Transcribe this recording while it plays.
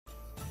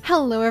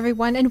Hello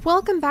everyone and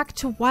welcome back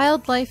to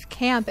Wildlife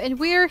Camp, and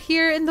we're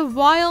here in the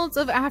wilds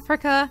of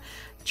Africa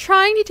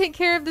trying to take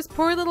care of this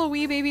poor little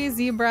wee baby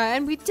zebra.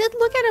 And we did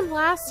look at him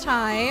last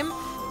time.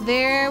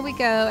 There we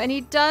go. And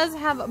he does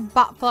have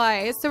bot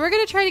flies, so we're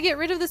gonna try to get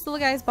rid of this little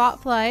guy's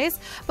bot flies.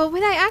 But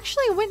when I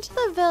actually went to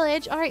the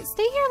village, all right,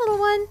 stay here little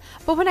one,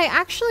 but when I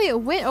actually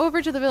went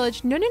over to the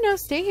village, no,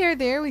 stay here,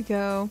 there we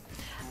go,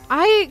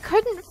 I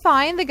couldn't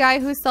find the guy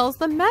who sells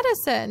the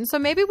medicine. So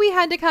maybe we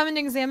had to come and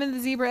examine the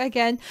zebra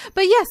again.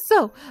 But yes,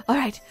 so, all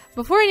right,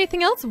 before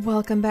anything else,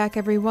 welcome back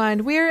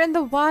everyone. We're in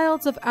the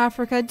wilds of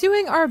Africa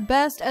doing our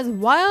best as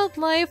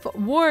wildlife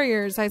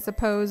warriors, I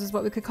suppose is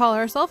what we could call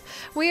ourselves.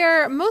 We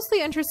are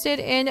mostly interested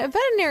in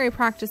veterinary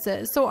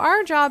practices. So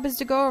our job is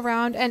to go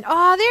around and,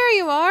 oh, there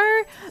you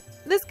are.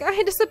 This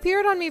guy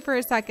disappeared on me for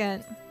a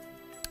second.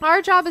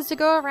 Our job is to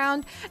go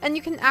around and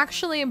you can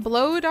actually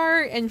blow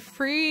dart and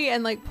free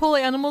and like pull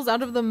animals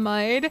out of the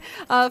mud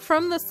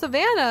from the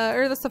savannah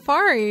or the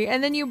safari,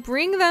 and then you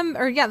bring them,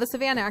 or yeah, the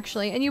savannah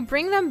actually, and you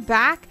bring them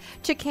back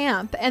to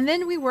camp, and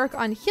then we work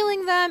on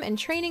healing them and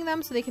training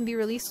them so they can be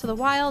released to the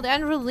wild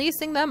and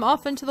releasing them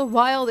off into the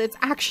wild. It's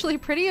actually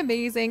pretty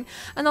amazing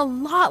and a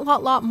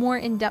lot more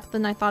in depth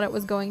than I thought it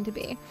was going to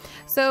be.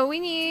 So we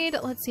need,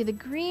 let's see, the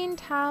green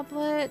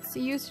tablets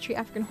used to treat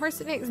African horse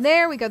snakes.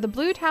 There we go, the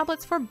blue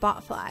tablets for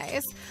botflies.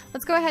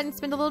 Let's go ahead and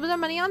spend a little bit of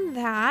money on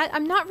that.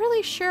 I'm not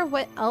really sure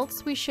what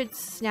else we should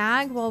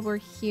snag while we're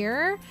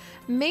here.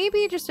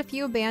 Maybe just a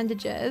few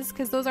bandages,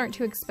 because those aren't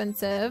too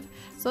expensive.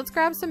 So let's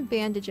grab some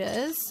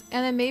bandages,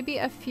 and then maybe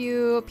a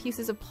few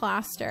pieces of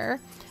plaster,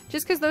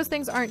 just because those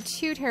things aren't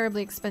too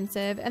terribly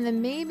expensive. And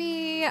then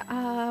maybe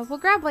we'll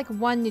grab like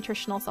one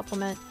nutritional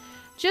supplement,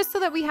 just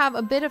so that we have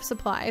a bit of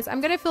supplies. I'm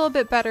gonna feel a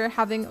bit better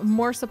having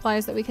more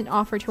supplies that we can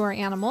offer to our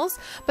animals.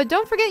 But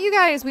don't forget, you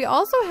guys, we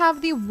also have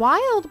the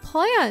wild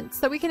plants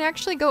that we can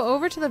actually go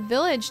over to the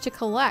village to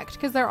collect,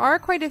 because there are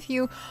quite a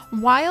few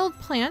wild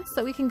plants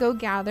that we can go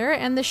gather,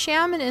 and the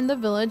shaman in the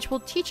village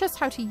will teach us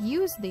how to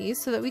use these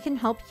so that we can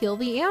help heal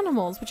the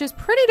animals, which is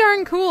pretty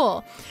darn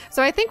cool.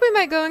 So I think we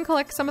might go and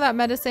collect some of that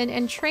medicine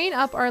and train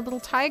up our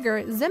little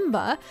tiger,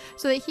 Zimba,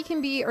 so that he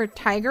can be, or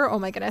tiger, oh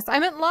my goodness, I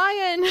meant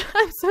lion.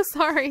 I'm so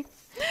sorry.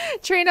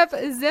 Train up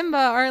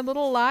Zimba, our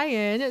little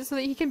lion, so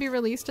that he can be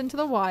released into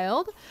the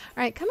wild. All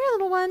right, come here,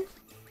 little one.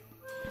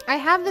 I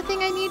have the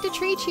thing I need to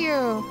treat you.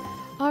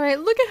 All right,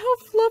 look at how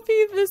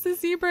fluffy this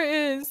zebra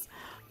is.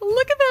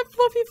 Look at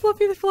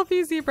that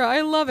fluffy zebra.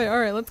 I love it. All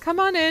right, let's come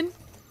on in.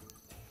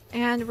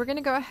 And we're going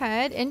to go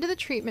ahead into the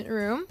treatment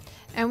room.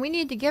 And we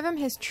need to give him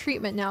his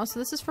treatment now. So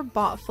this is for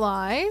bot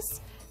flies.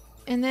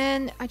 And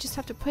then I just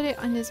have to put it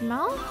on his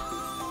mouth.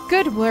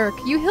 Good work.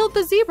 You healed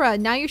the zebra.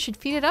 Now you should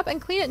feed it up and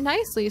clean it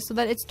nicely so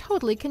that it's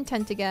totally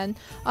content again.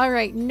 All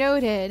right,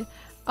 noted.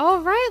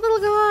 All right, little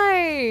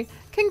guy.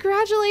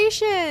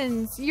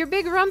 Congratulations. Your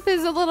big rump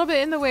is a little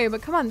bit in the way,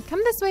 but come on, come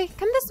this way.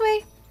 Come this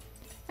way.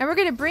 And we're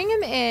going to bring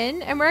him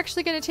in, and we're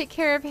actually going to take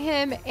care of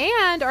him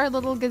and our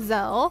little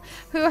gazelle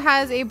who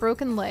has a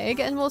broken leg,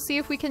 and we'll see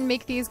if we can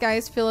make these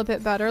guys feel a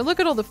bit better.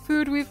 Look at all the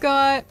food we've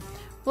got.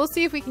 We'll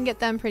see if we can get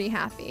them pretty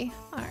happy.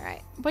 All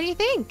right. What do you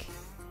think?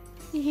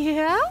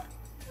 Yeah?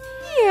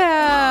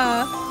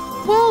 Yeah.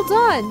 Well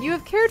done. You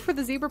have cared for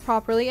the zebra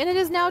properly, and it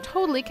is now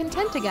totally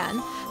content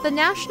again. The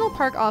National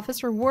Park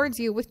Office rewards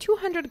you with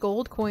 200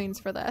 gold coins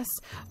for this.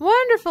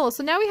 Wonderful.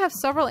 So now we have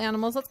several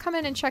animals. Let's come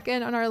in and check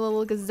in on our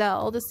little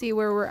gazelle to see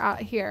where we're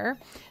at here.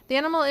 The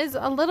animal is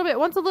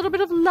wants a little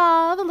bit of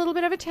love, a little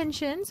bit of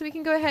attention, so we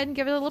can go ahead and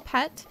give it a little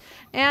pet.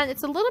 And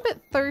it's a little bit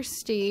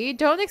thirsty.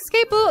 Don't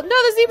escape. No,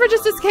 the zebra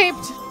just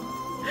escaped.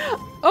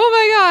 Oh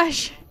my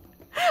gosh.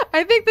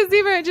 I think the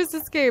zebra just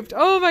escaped.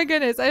 Oh my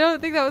goodness. I don't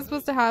think that was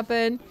supposed to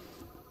happen.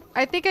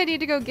 I think I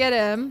need to go get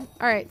him.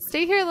 All right,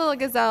 stay here, little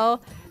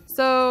gazelle.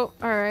 So,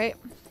 all right.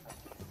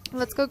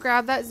 Let's go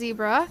grab that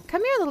zebra.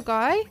 Come here, little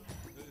guy.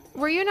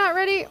 Were you not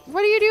ready?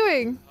 What are you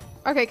doing?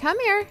 Okay, come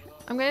here.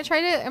 I'm gonna try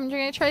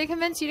to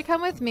convince you to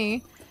come with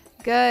me.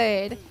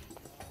 Good.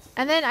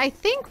 And then I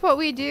think what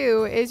we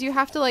do is you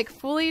have to like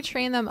fully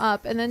train them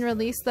up and then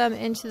release them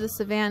into the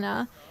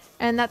savannah.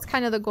 And that's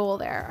kind of the goal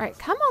there. All right,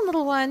 come on,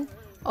 little one.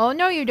 Oh,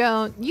 no, you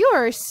don't. You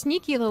are a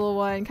sneaky little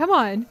one. Come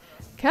on.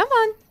 Come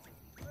on.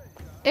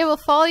 It will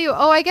follow you.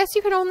 Oh, I guess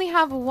you can only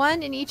have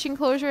one in each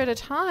enclosure at a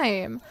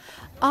time.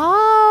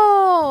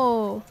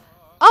 Oh.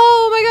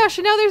 Oh my gosh.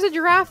 Now there's a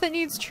giraffe that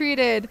needs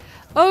treated.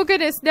 Oh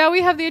goodness. Now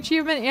we have the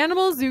achievement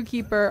Animal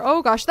Zookeeper.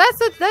 Oh gosh.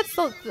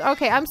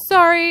 Okay. I'm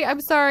sorry.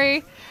 I'm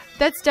sorry.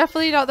 That's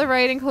definitely not the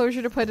right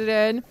enclosure to put it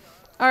in.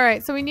 All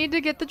right. So we need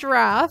to get the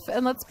giraffe,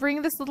 and let's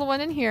bring this little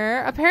one in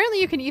here. Apparently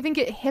you can even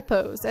get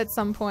hippos at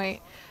some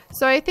point.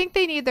 So I think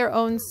they need their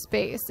own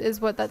space is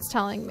what that's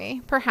telling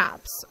me,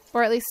 perhaps.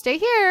 Or at least stay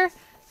here.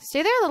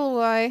 Stay there, little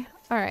boy.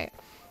 All right.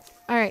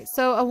 All right,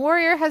 so a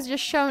warrior has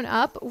just shown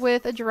up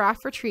with a giraffe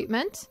for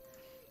treatment.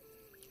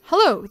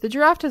 Hello, the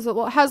giraffe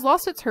has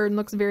lost its herd and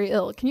looks very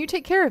ill. Can you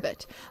take care of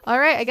it? All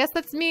right, I guess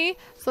that's me.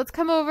 So let's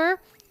come over.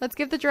 Let's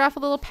give the giraffe a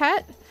little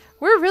pet.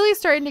 We're really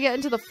starting to get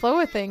into the flow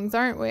of things,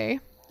 aren't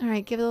we? All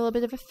right, give it a little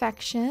bit of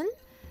affection.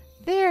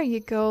 There you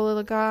go,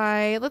 little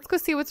guy. Let's go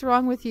see what's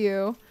wrong with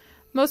you.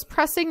 Most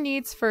pressing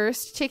needs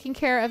first, taking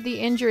care of the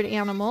injured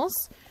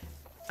animals.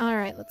 All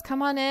right, let's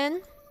come on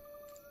in.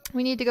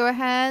 We need to go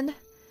ahead,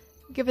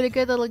 give it a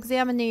good little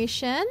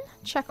examination.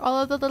 Check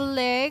all of the little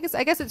legs.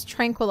 I guess it's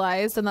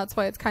tranquilized and that's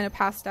why it's kind of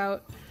passed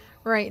out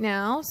right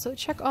now. So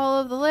check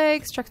all of the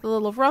legs, check the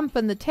little rump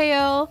and the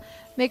tail.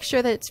 Make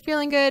sure that it's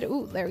feeling good.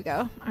 Ooh, there we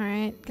go. All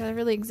right, gotta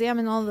really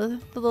examine all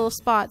the little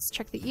spots.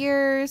 Check the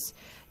ears,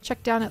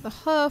 check down at the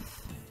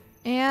hoof.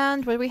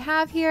 And what do we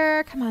have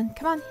here? Come on,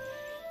 come on.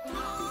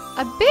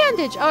 A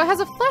bandage. Oh, it has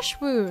a flesh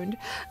wound.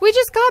 We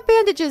just got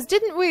bandages,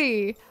 didn't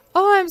we?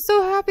 Oh, I'm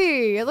so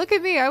happy. Look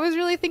at me. I was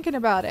really thinking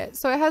about it.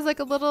 So it has like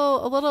a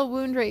little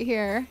wound right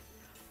here.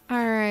 All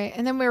right.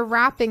 And then we're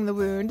wrapping the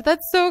wound.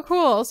 That's so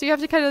cool. So you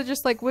have to kind of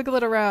just like wiggle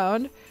it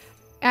around.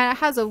 And it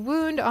has a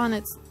wound on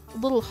its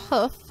little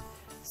hoof.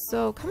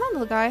 So come on,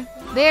 little guy.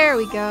 There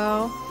we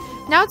go.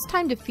 Now it's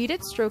time to feed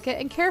it, stroke it,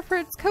 and care for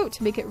its coat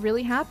to make it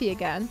really happy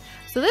again.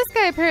 So this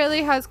guy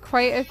apparently has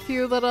quite a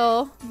few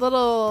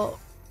little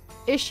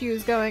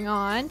issues going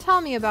on.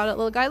 Tell me about it,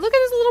 little guy. Look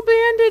at his little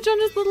bandage on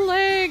his little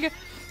leg.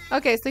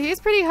 Okay, so he's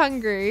pretty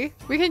hungry.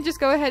 We can just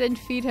go ahead and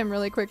feed him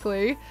really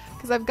quickly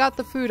because I've got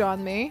the food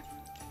on me.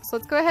 So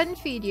let's go ahead and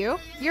feed you.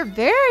 You're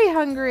very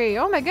hungry.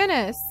 Oh my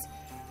goodness.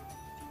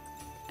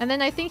 And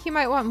then I think he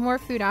might want more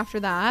food after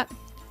that.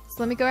 So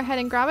let me go ahead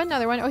and grab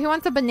another one. Oh, he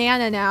wants a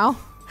banana now.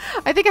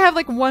 I think I have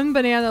like one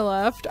banana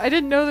left. I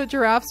didn't know that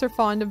giraffes are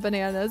fond of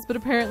bananas, but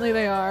apparently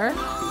they are.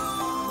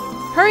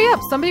 Hurry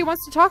up, somebody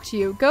wants to talk to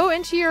you. Go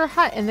into your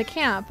hut in the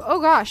camp. Oh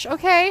gosh,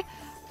 okay.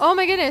 Oh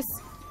my goodness.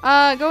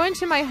 Go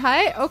into my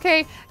hut?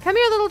 Okay, come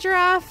here, little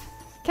giraffe.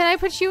 Can I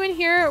put you in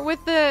here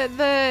with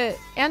the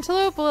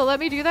antelope? Will it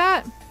let me do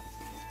that?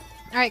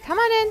 All right, come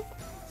on in.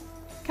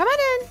 Come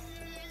on in.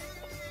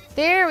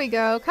 There we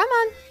go, come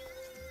on.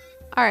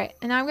 All right,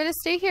 and I'm gonna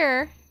stay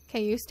here.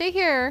 Okay, you stay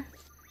here.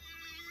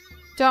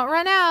 Don't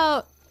run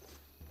out.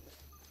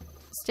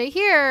 Stay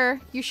here.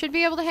 You should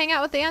be able to hang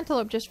out with the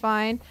antelope just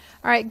fine.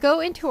 All right,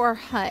 go into our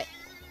hut.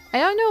 I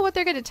don't know what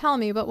they're going to tell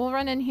me, but we'll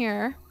run in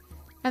here.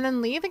 And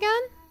then leave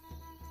again?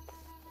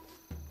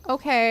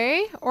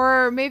 Okay.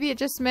 Or maybe it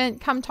just meant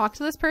come talk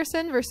to this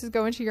person versus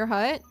go into your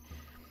hut.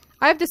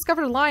 I've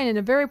discovered a lion in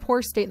a very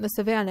poor state in the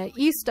savannah,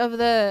 east of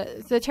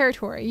the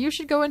territory. You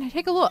should go and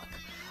take a look.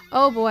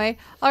 Oh boy.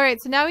 All right,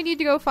 so now we need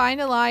to go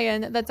find a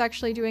lion that's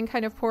actually doing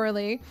kind of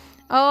poorly.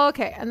 Oh,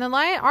 okay, and the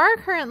lion, our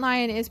current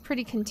lion is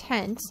pretty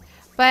content,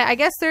 but I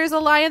guess there's a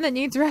lion that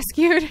needs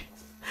rescued.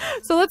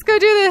 So let's go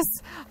do this.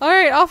 All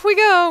right, off we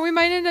go. We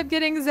might end up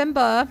getting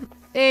Zimba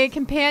a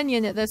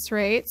companion at this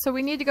rate. So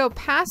we need to go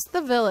past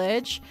the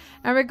village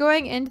and we're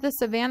going into the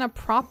savannah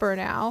proper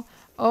now.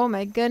 Oh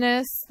my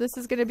goodness, this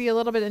is going to be a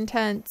little bit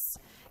intense.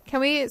 Can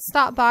we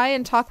stop by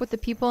and talk with the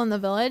people in the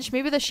village?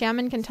 Maybe the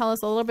shaman can tell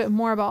us a little bit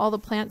more about all the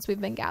plants we've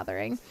been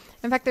gathering.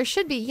 In fact, there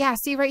should be, yeah,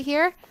 see right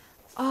here?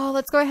 Oh,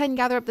 let's go ahead and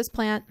gather up this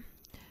plant.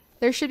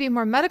 There should be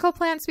more medical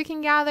plants we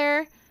can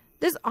gather.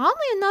 This,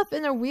 oddly enough,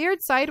 in a weird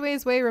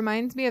sideways way,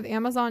 reminds me of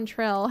Amazon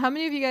Trail. How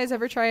many of you guys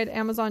ever tried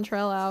Amazon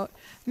Trail out?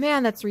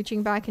 Man, that's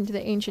reaching back into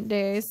the ancient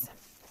days.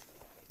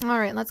 All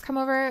right, let's come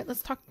over.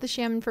 Let's talk to the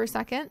shaman for a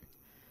second.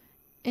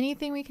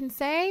 Anything we can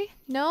say?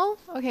 No?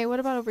 Okay,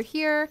 what about over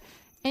here?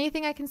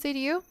 Anything I can say to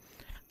you?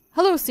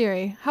 Hello,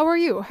 Seri. How are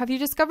you? Have you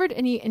discovered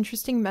any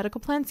interesting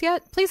medical plants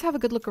yet? Please have a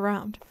good look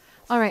around.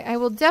 All right, I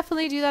will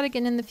definitely do that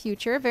again in the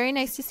future. Very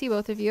nice to see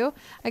both of you.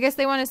 I guess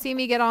they want to see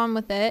me get on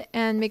with it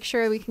and make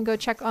sure we can go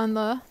check on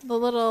the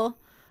little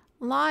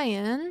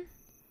lion.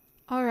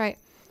 All right.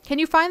 Can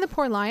you find the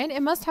poor lion?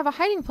 It must have a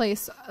hiding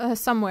place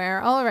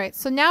somewhere. All right,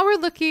 so now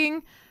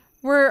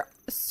we're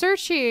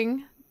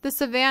searching the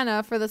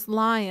savannah for this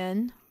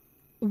lion.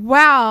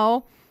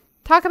 Wow.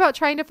 Talk about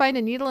trying to find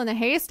a needle in a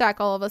haystack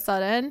all of a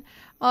sudden.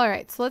 All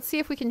right, so let's see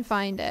if we can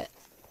find it.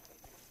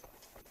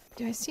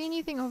 Do I see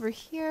anything over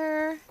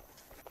here?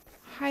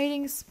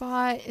 Hiding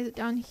spot. Is it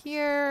down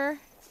here?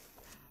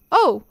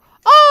 Oh!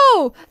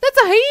 Oh! That's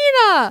a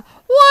hyena!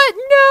 What?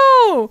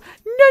 No!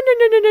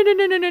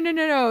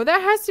 No.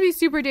 That has to be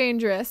super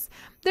dangerous.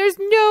 There's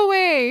no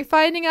way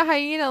finding a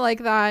hyena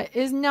like that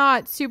is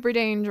not super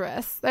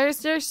dangerous.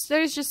 There's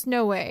just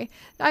no way.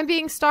 I'm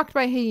being stalked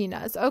by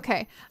hyenas.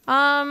 Okay.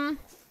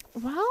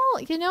 Well,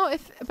 you know,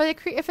 if a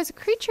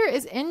creature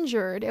is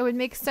injured, it would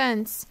make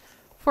sense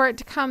for it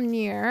to come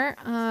near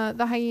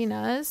the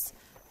hyenas.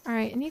 All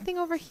right, anything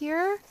over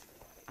here?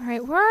 All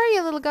right, where are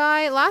you, little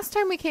guy? Last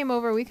time we came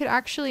over, we could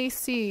actually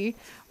see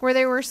where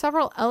there were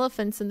several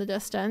elephants in the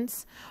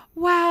distance.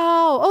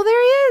 Wow. Oh, there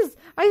he is.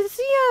 I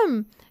see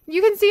him.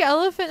 You can see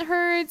elephant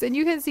herds and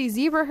you can see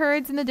zebra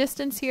herds in the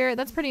distance here.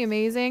 That's pretty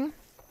amazing.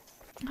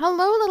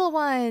 Hello, little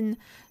one.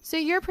 So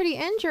you're pretty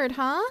injured,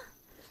 huh?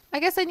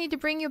 I guess I need to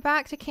bring you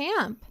back to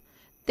camp.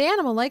 The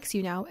animal likes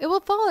you now. It will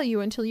follow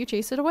you until you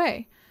chase it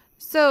away.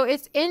 So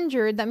it's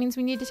injured. That means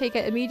we need to take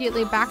it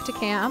immediately back to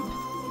camp.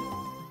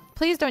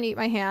 Please don't eat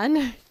my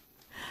hand.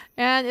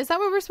 And is that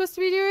what we're supposed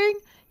to be doing?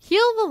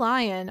 Heal the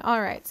lion. All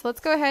right, so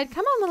let's go ahead.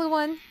 Come on, little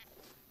one.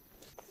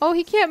 Oh,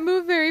 he can't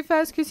move very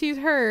fast because he's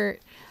hurt.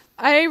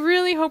 I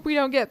really hope we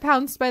don't get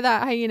pounced by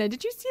that hyena.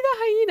 Did you see the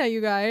hyena,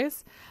 you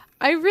guys?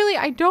 I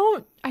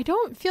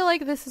don't feel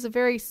like this is a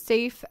very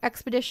safe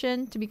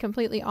expedition, to be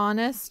completely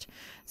honest.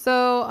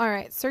 So, all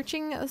right,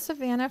 searching the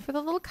savannah for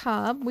the little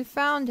cub. We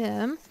found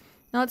him.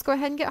 Now let's go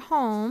ahead and get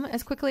home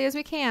as quickly as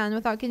we can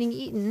without getting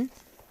eaten.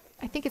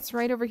 I think it's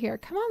right over here.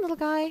 Come on, little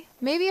guy.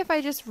 Maybe if I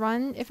just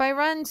run, if I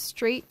run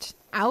straight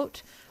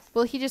out,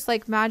 will he just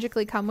like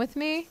magically come with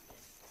me?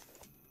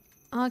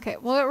 Okay,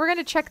 well, we're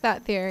gonna check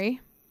that theory.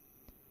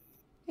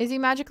 Is he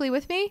magically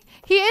with me?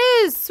 He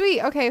is!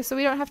 Sweet! Okay, so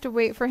we don't have to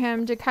wait for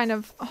him to kind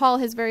of haul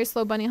his very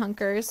slow bunny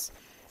hunkers.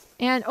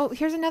 And, oh,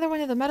 here's another one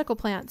of the medical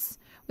plants.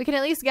 We can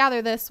at least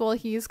gather this while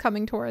he's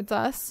coming towards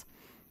us.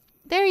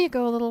 There you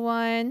go, little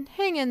one.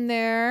 Hang in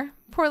there.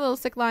 Poor little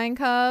sick lion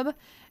cub.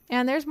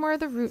 And there's more of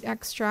the root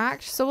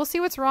extract. So we'll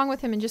see what's wrong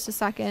with him in just a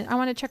second. I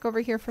want to check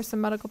over here for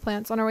some medical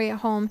plants on our way at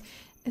home.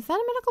 Is that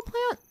a medical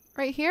plant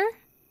right here?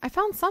 I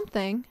found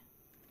something.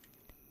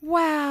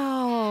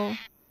 Wow.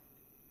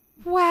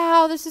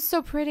 Wow, this is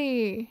so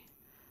pretty.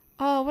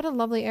 Oh, what a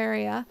lovely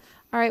area.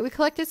 All right, we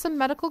collected some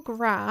medical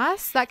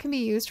grass. That can be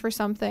used for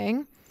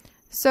something.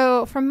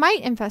 So, for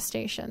mite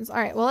infestations. All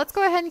right, well, let's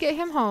go ahead and get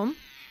him home.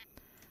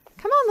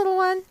 Come on, little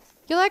one.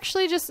 You'll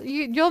actually just,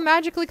 you'll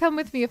magically come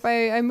with me if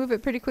I move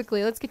it pretty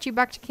quickly. Let's get you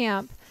back to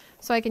camp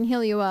so I can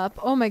heal you up.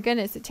 Oh my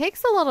goodness, it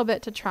takes a little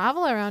bit to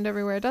travel around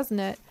everywhere, doesn't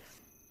it?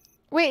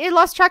 Wait, it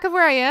lost track of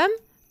where I am?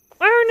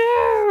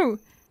 Oh no!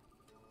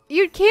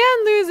 You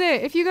can lose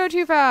it if you go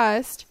too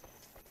fast.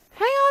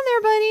 Hang on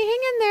there, bunny. Hang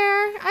in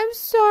there. I'm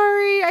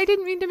sorry. I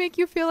didn't mean to make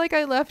you feel like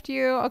I left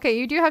you. Okay,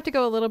 you do have to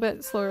go a little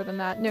bit slower than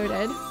that.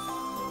 Noted.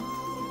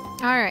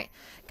 All right.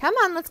 Come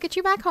on, let's get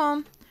you back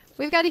home.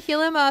 We've got to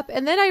heal him up.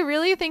 And then I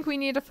really think we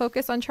need to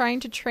focus on trying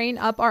to train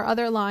up our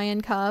other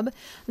lion cub,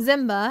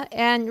 Zimba,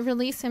 and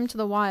release him to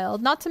the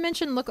wild. Not to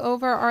mention look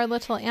over our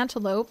little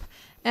antelope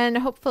and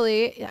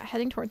hopefully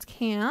heading towards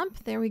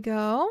camp. There we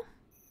go.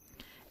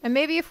 And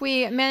maybe if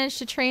we manage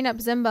to train up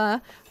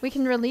Zimba, we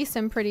can release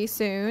him pretty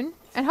soon.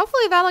 And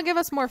hopefully that'll give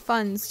us more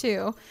funds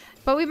too.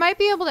 But we might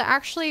be able to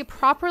actually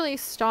properly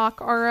stock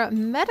our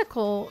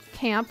medical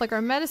camp, like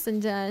our medicine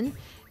den,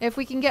 if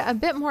we can get a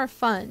bit more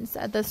funds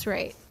at this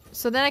rate.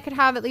 So then I could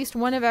have at least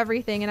one of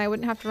everything and I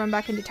wouldn't have to run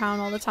back into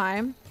town all the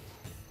time.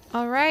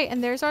 All right,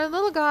 and there's our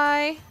little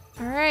guy.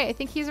 All right, I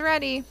think he's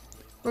ready.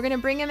 We're gonna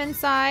bring him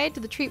inside to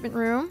the treatment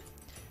room.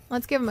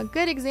 Let's give him a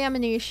good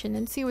examination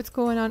and see what's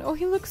going on. Oh,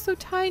 he looks so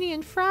tiny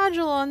and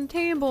fragile on the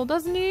table,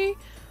 doesn't he?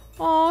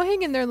 Oh,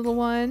 hang in there, little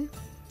one.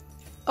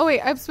 Oh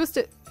wait, I'm supposed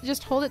to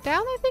just hold it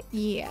down, I think?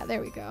 Yeah,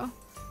 there we go.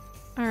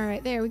 All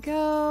right, there we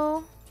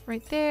go.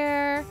 Right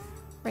there,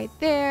 right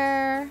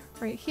there,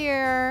 right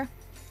here.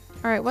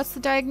 All right, what's the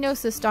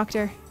diagnosis,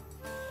 doctor?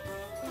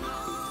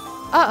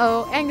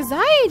 Uh-oh,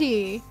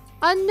 anxiety.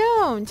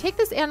 Unknown. Take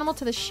this animal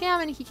to the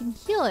shaman, he can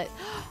heal it.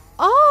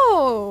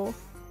 Oh,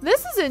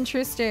 this is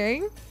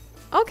interesting.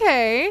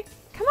 Okay,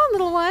 come on,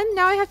 little one.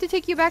 Now I have to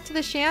take you back to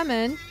the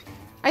shaman.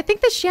 I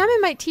think the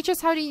shaman might teach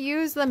us how to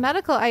use the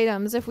medical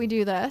items if we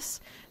do this.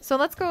 So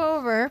let's go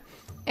over.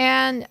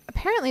 And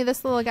apparently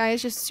this little guy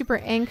is just super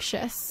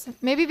anxious.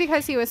 Maybe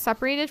because he was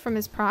separated from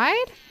his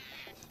pride?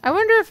 I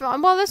wonder if,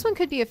 well, this one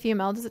could be a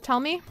female. Does it tell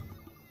me?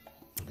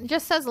 It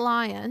just says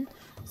lion.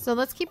 So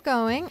let's keep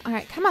going. All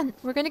right, come on.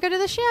 We're going to go to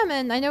the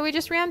shaman. I know we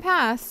just ran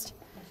past.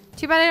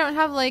 Too bad I don't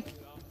have like,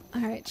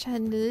 all right, head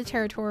into the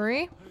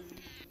territory.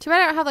 Too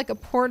bad I don't have like a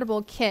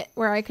portable kit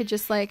where I could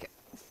just like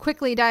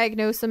quickly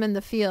diagnose them in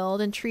the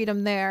field and treat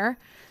them there.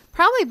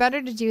 Probably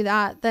better to do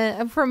that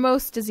than, for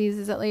most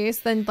diseases at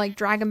least, than like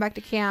drag them back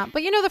to camp.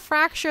 But you know, the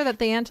fracture that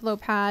the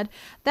antelope had,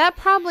 that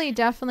probably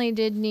definitely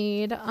did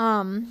need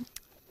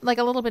like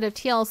a little bit of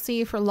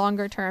TLC for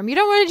longer term. You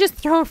don't want to just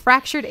throw a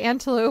fractured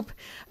antelope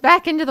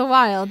back into the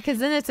wild because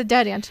then it's a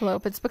dead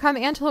antelope. It's become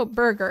antelope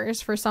burgers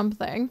for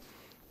something.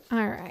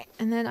 All right,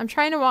 and then I'm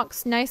trying to walk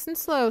nice and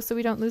slow so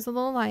we don't lose a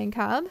little lion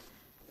cub.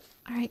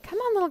 All right, come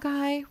on, little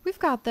guy. We've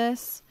got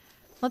this.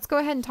 Let's go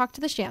ahead and talk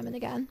to the shaman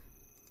again.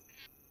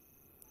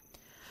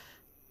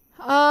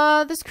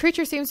 This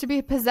creature seems to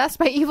be possessed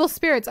by evil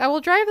spirits. I will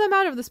drive them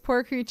out of this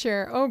poor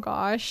creature. Oh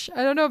gosh,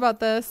 I don't know about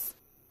this.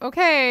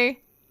 Okay,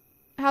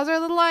 how's our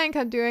little lion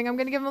cub doing? I'm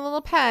gonna give him a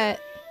little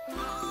pet.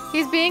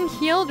 He's being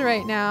healed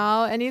right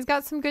now, and he's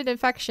got some good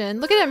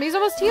infection. Look at him, he's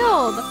almost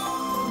healed.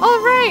 All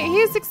right,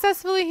 he's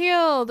successfully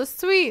healed.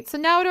 Sweet. So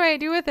now what do I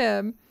do with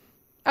him?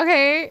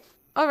 Okay.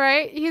 All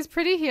right, he's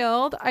pretty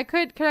healed.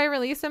 Could I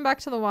release him back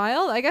to the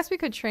wild? I guess we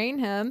could train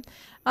him.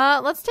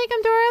 Let's take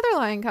him to our other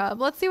lion cub.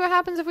 Let's see what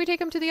happens if we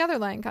take him to the other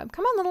lion cub.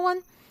 Come on, little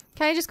one.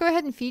 Can I just go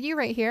ahead and feed you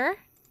right here?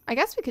 I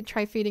guess we could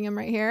try feeding him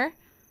right here.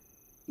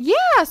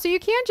 Yeah, so you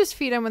can't just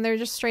feed him when they're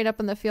just straight up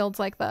in the fields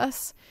like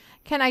this.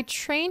 Can I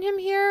train him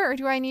here, or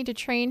do I need to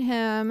train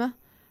him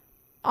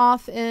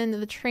off in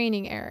the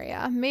training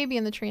area? Maybe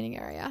in the training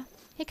area.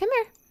 Hey, come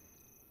here.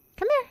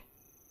 Come here.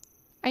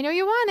 I know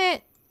you want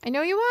it. I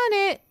know you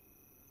want it.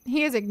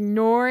 He is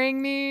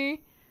ignoring me.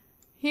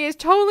 He is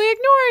totally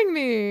ignoring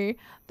me.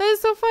 That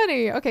is so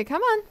funny. Okay,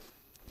 come on.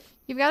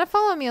 You've got to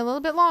follow me a little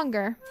bit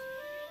longer.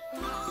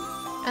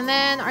 And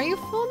then, are you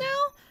full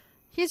now?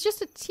 He's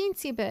just a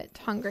teensy bit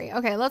hungry.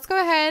 Okay, let's go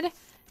ahead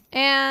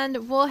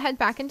and we'll head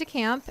back into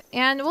camp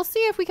and we'll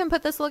see if we can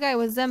put this little guy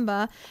with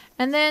Zimba,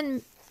 and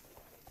then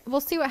we'll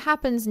see what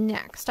happens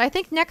next. I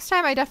think next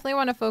time I definitely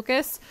want to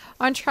focus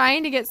on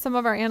trying to get some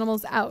of our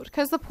animals out,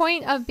 because the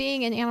point of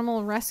being an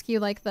animal rescue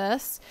like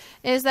this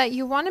is that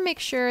you want to make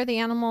sure the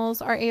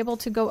animals are able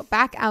to go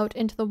back out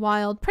into the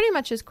wild pretty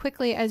much as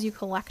quickly as you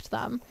collect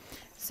them.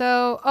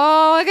 So,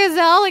 oh, a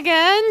gazelle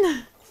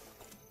again.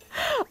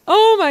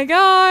 Oh my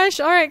gosh.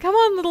 All right, come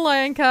on, little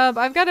lion cub.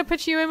 I've got to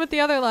put you in with the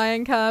other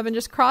lion cub and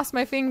just cross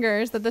my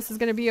fingers that this is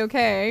going to be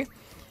okay.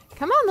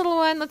 Come on, little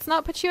one. Let's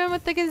not put you in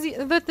with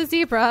the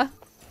zebra.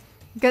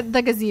 The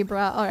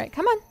gazebra. All right,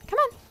 come on. Come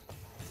on.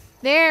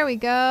 There we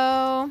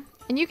go.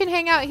 And you can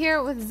hang out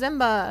here with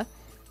Zimba.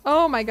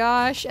 Oh my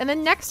gosh. And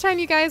then next time,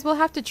 you guys will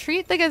have to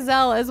treat the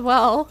gazelle as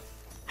well.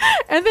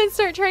 And then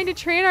start trying to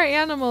train our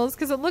animals,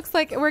 because it looks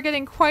like we're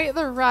getting quite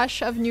the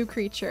rush of new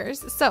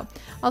creatures. So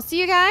I'll see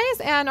you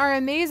guys and our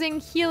amazing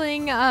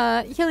healing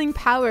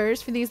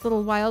powers for these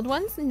little wild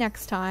ones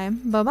next time.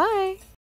 Bye-bye.